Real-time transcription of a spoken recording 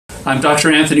I'm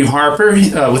Dr. Anthony Harper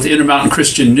with InterMountain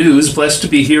Christian News. Blessed to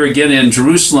be here again in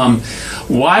Jerusalem.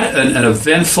 What an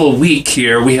eventful week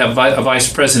here. We have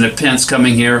Vice President Pence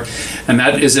coming here, and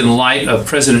that is in light of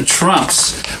President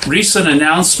Trump's recent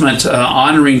announcement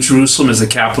honoring Jerusalem as the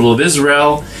capital of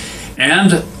Israel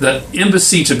and the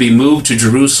embassy to be moved to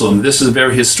Jerusalem. This is a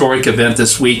very historic event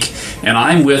this week, and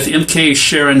I'm with MK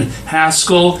Sharren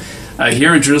Haskel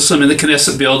here in Jerusalem in the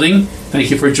Knesset building.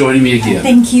 Thank you for joining me again.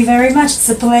 Thank you very much. It's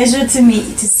a pleasure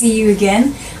to see you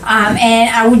again. And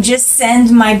I would just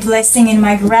send my blessing and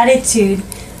my gratitude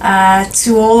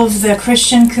to all of the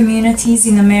Christian communities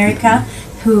in America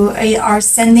who are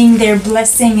sending their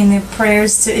blessing and their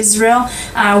prayers to Israel.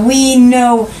 We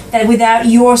know that without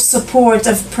your support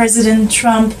of President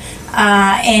Trump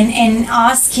and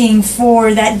asking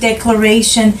for that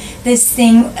declaration, this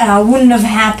thing wouldn't have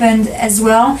happened as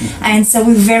well. And so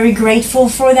we're very grateful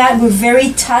for that. We're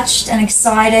very touched and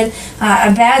excited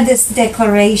about this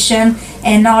declaration.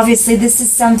 And obviously this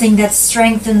is something that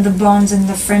strengthened the bonds and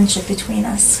the friendship between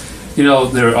us. You know,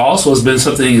 there also has been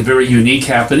something very unique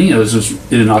happening. It was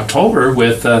in October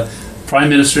with Prime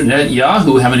Minister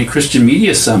Netanyahu having a Christian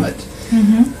media summit.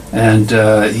 And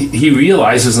he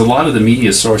realizes a lot of the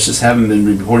media sources haven't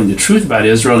been reporting the truth about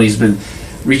Israel. And he's been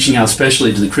reaching out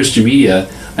especially to the Christian media.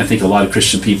 I think a lot of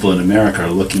Christian people in America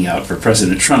are looking out for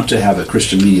President Trump to have a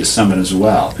Christian media summit as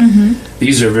well.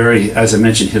 These are very, as I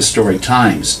mentioned, historic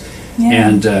times.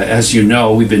 And as you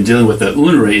know, we've been dealing with the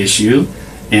UNRWA issue,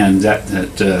 and that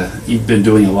you've been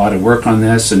doing a lot of work on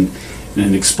this and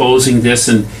exposing this,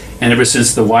 and ever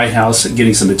since the White House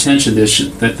getting some attention,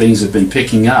 that things have been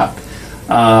picking up.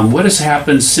 What has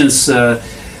happened since there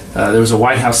was a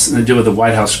White House to do with the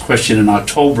White House question in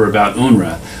October about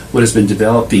UNRWA? What has been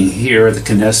developing here at the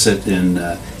Knesset in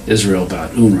Israel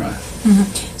about UNRWA?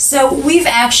 So we've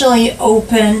actually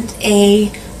opened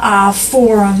a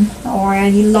forum or a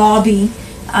lobby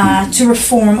to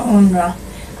reform UNRWA.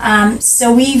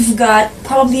 So we've got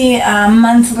probably a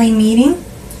monthly meeting.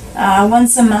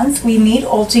 Once a month we meet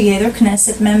all together,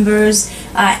 Knesset members,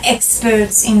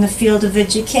 experts in the field of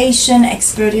education,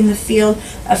 expert in the field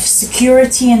of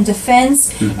security and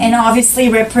defense, and obviously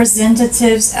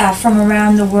representatives from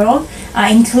around the world,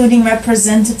 including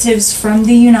representatives from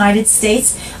the United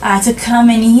States, to come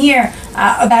and hear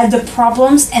about the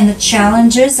problems and the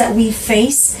challenges that we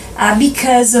face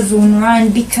because of UNRWA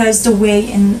and because the way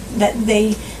that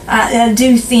they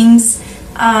do things.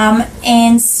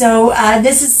 And so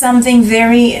this is something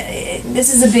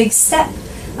this is a big step.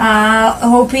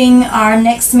 Hoping our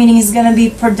next meeting is going to be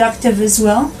productive as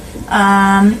well.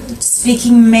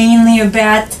 Speaking mainly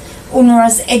about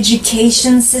UNRWA's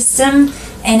education system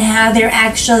and how they're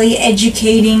actually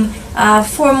educating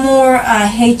for more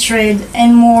hatred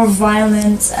and more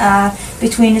violence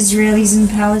between Israelis and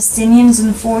Palestinians,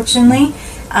 unfortunately,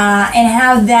 and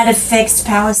how that affects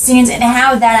Palestinians and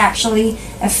how that actually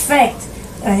affects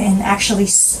and actually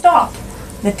stop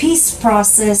the peace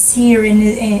process here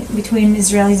between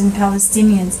Israelis and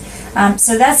Palestinians.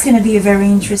 So that's going to be a very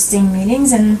interesting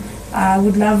meetings, and I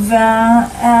would love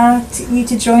you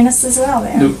to join us as well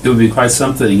there. It would be quite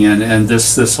something, and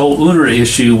this whole UNRWA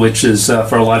issue, which is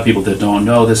for a lot of people that don't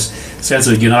know, this stands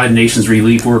for United Nations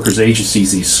Relief Workers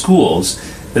Agencies, these schools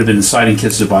that have been inciting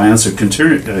kids to violence or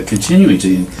continuing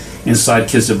to incite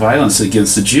kids to violence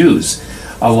against the Jews.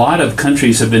 A lot of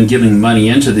countries have been giving money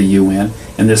into the UN,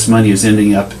 and this money is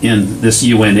ending up in this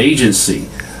UN agency.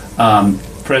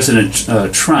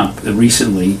 President Trump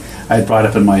recently, I had brought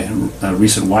up in my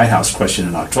recent White House question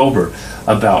in October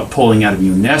about pulling out of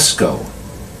UNESCO,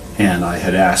 and I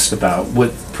had asked about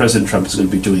what President Trump is going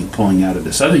to be doing pulling out of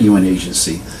this other UN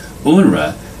agency,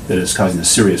 UNRWA, that is causing a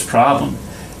serious problem.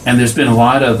 And there's been a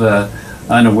lot of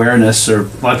unawareness, or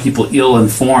a lot of people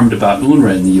ill-informed about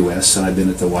UNRWA in the U.S., and I've been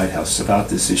at the White House about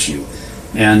this issue.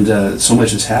 And so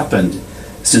much has happened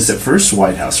since that first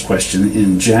White House question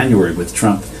in January with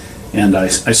Trump. And I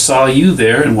saw you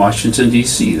there in Washington,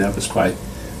 D.C. That was quite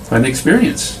an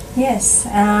experience. Yes,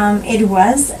 it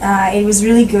was. It was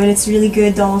really good. It's really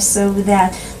good also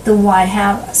that the White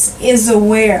House is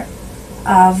aware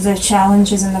of the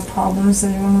challenges and the problems that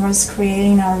UNRWA is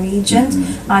creating in our region.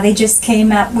 They just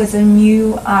came up with a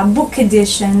new book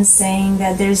edition saying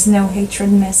that there's no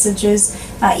hatred messages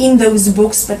in those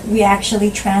books, but we actually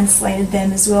translated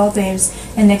them as well. There's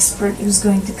an expert who's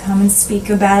going to come and speak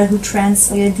about it, who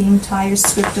translated the entire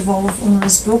script of all of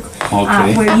UNRWA's book,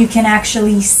 where you can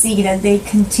actually see that they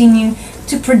continue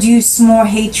to produce more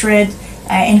hatred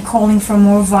and calling for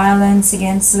more violence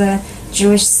against the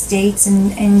Jewish states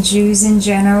and Jews in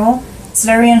general. It's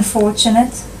very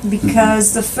unfortunate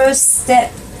because the first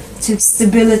step to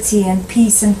stability and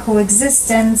peace and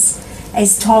coexistence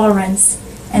is tolerance,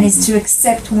 and is to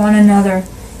accept one another.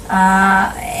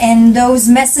 And those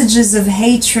messages of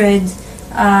hatred,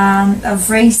 of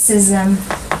racism,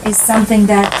 is something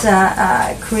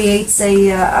that creates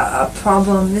a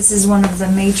problem. This is one of the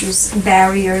major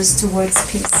barriers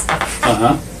towards peace.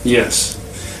 Yes.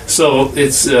 So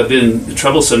it's been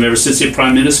troublesome ever since the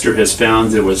Prime Minister has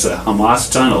found there was a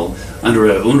Hamas tunnel under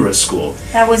an UNRWA school.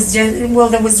 That was there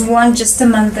was one just a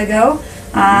month ago,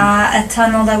 a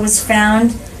tunnel that was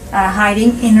found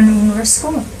hiding in an UNRWA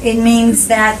school. It means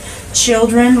that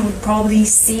children would probably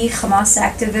see Hamas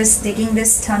activists digging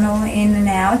this tunnel in and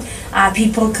out,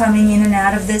 people coming in and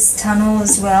out of this tunnel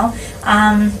as well,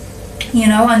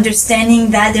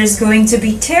 understanding that there's going to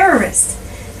be terrorists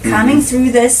coming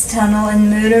through this tunnel and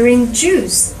murdering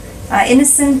Jews,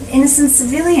 innocent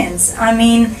civilians. I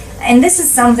mean, and this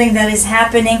is something that is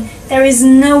happening. There is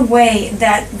no way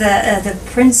that the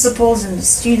principals and the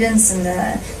students and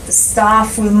the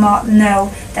staff will not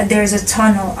know that there's a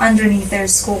tunnel underneath their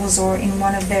schools or in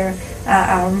one of their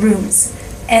rooms.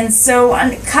 And so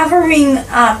covering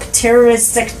up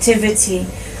terrorist activity,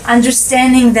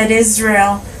 understanding that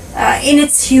Israel, in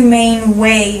its humane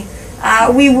way,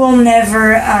 we will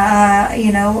never,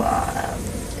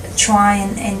 try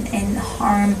and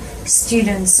harm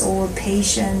students or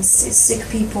patients, sick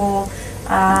people,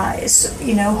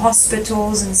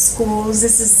 hospitals and schools.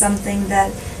 This is something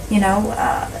that, we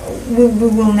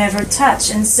will never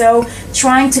touch. And so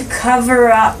trying to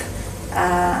cover up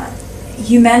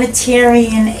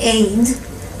humanitarian aid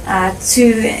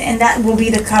and that will be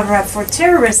the cover-up for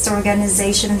terrorist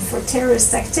organization, for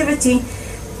terrorist activity,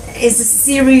 is a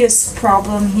serious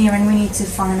problem here, and we need to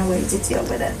find a way to deal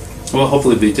with it. Well,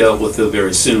 hopefully be dealt with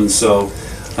very soon. So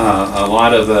a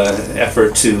lot of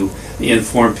effort to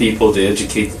inform people, to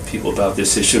educate people about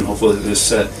this issue, and hopefully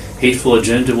this hateful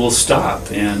agenda will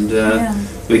stop. And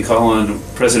we call on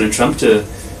President Trump to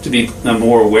be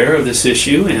more aware of this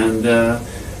issue, and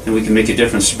we can make a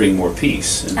difference to bring more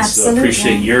peace. And Absolutely. So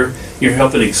appreciate your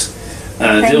helping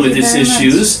deal with these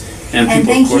issues. And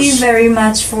thank you very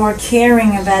much for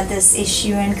caring about this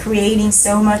issue and creating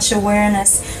so much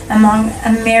awareness among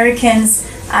Americans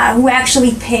who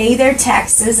actually pay their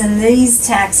taxes, and these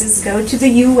taxes go to the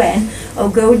UN or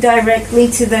go directly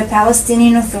to the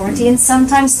Palestinian Authority and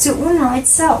sometimes to UNRWA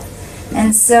itself.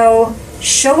 And so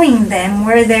showing them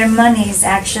where their money is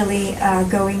actually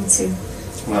going to.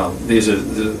 Well, these are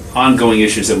the ongoing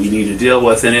issues that we need to deal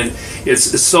with, and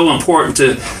it's so important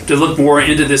to look more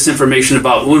into this information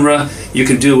about UNRWA. You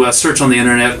can do a search on the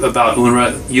internet about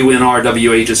UNRWA,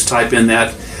 UNRWA, just type in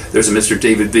that. There's a Mr.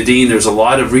 David Bedeen. There's a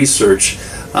lot of research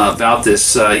about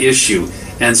this issue.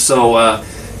 And so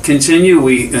continue.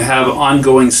 We have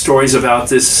ongoing stories about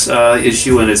this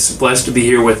issue, and it's blessed to be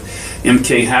here with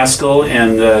M.K. Haskel,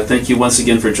 and thank you once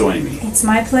again for joining me. It's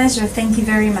my pleasure. Thank you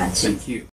very much. Thank you.